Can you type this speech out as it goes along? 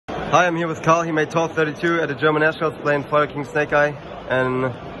Hi, I'm here with Carl. He made 12:32 at the German Nationals playing Fire King Snake Eye,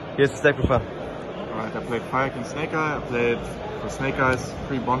 and here's the deck profile. Alright, I played Fire King Snake Eye, I played for Snake Eyes,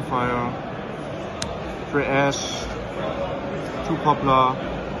 3 Bonfire, 3 Ash, 2 Poplar,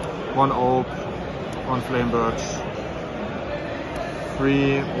 1 Oak, 1 Flame Birch,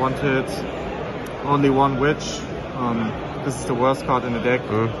 3 Wanted, only 1 Witch. This is the worst card in the deck.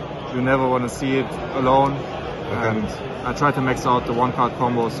 You never want to see it alone. And I try to max out the 1 card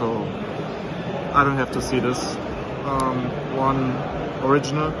combo, so I don't have to see this. 1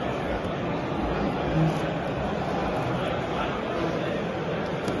 original.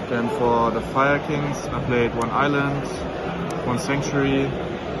 Then for the Fire Kings, I played 1 Island, 1 Sanctuary,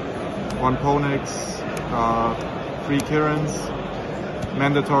 1 Ponix, 3 Kirans.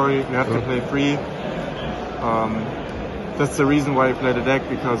 Mandatory, you have to play 3. That's the reason why you play the deck,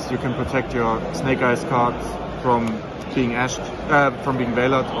 because you can protect your Snake Eyes card from being from being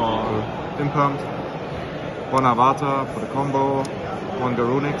Veilered or Impermed. 1 Avata for the combo, 1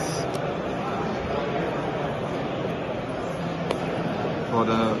 Garunix. For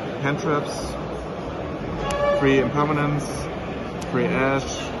the hand traps, 3 Impermanence, 3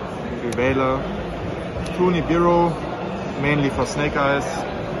 Ash, 3 Veiler, 2 Nibiru, mainly for Snake Eyes,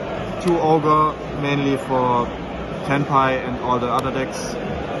 2 Ogre, mainly for Tenpai and all the other decks,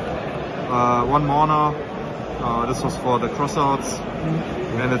 1 Mourner, this was for the crossouts,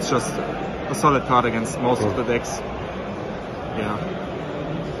 and it's just a solid card against most of the decks. Yeah,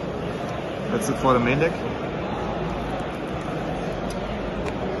 that's it for the main deck.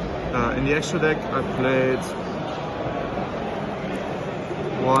 In the extra deck I played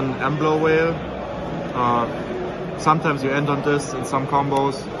 1 Amblow Whale. Sometimes you end on this in some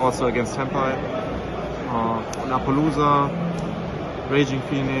combos, also against Tenpai. An Appaloosa, Raging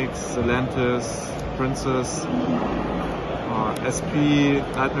Phoenix, Atlantis, Princess, SP,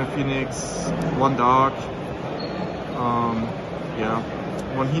 Nightmare Phoenix, 1 Dark,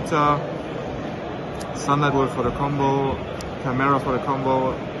 1 Hita, Sunlight Wolf for the combo, Chimera for the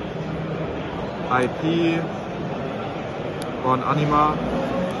combo, IP, 1 Anima,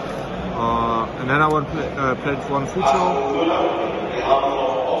 and then I played 1 Fucho.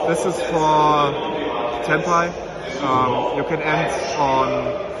 This is for Tenpai. You can end on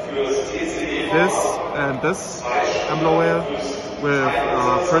this and this Amblow Whale with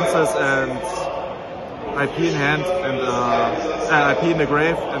Princess and IP in hand, and IP in the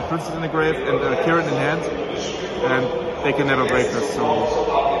grave, and Princess in the grave, and Kirin in hand, and they can never break this. So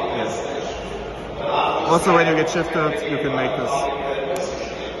yeah. Also, when you get shifted, you can make this.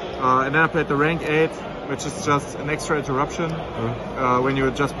 And then I played the rank 8, which is just an extra interruption when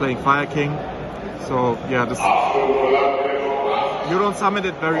you're just playing Fire King. So yeah, this. You don't summon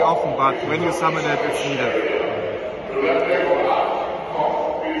it very often, but when you summon it, it's needed.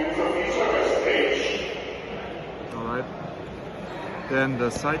 Alright. Then the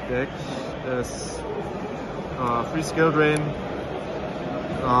side deck is 3 Skill Drain.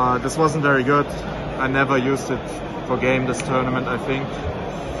 This wasn't very good. I never used it for game this tournament, I think.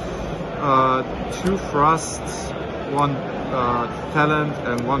 2 Frost, 1 Talent,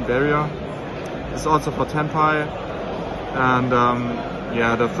 and 1 Barrier. It's also for Tenpai. And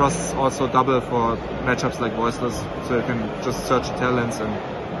yeah, the Frost is also double for matchups like Voiceless, so you can just search talents and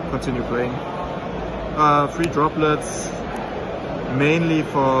continue playing. 3 Droplets, mainly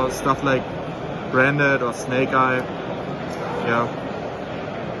for stuff like Branded or Snake Eye. Yeah.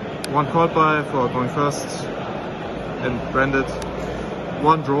 1 Callby for going first and Branded.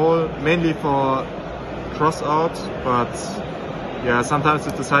 1 Droll, mainly for cross out, but yeah, sometimes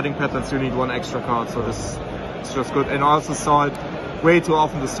with deciding patterns you need 1 extra card, so this is just good. And I also saw it way too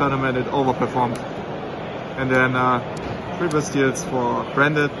often this tournament, it overperformed. And then 3 Bastiles for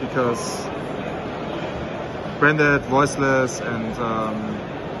Branded, because Branded, Voiceless, and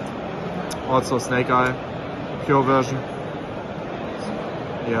also Snake Eye, pure version.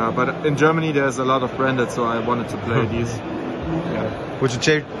 Yeah, but in Germany there's a lot of Branded, so I wanted to play these. Yeah. Would you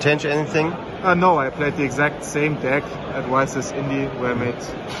change anything? No, I played the exact same deck at YSS Indy where I made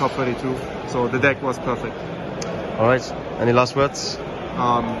top 32, so the deck was perfect. Alright, any last words?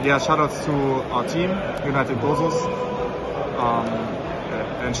 Yeah, shoutouts to our team, UnitedGosus,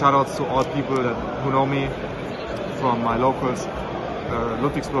 and shoutouts to all people who know me from my locals,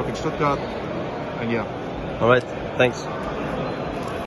 Ludwigsburg and Stuttgart, and yeah. Alright, thanks.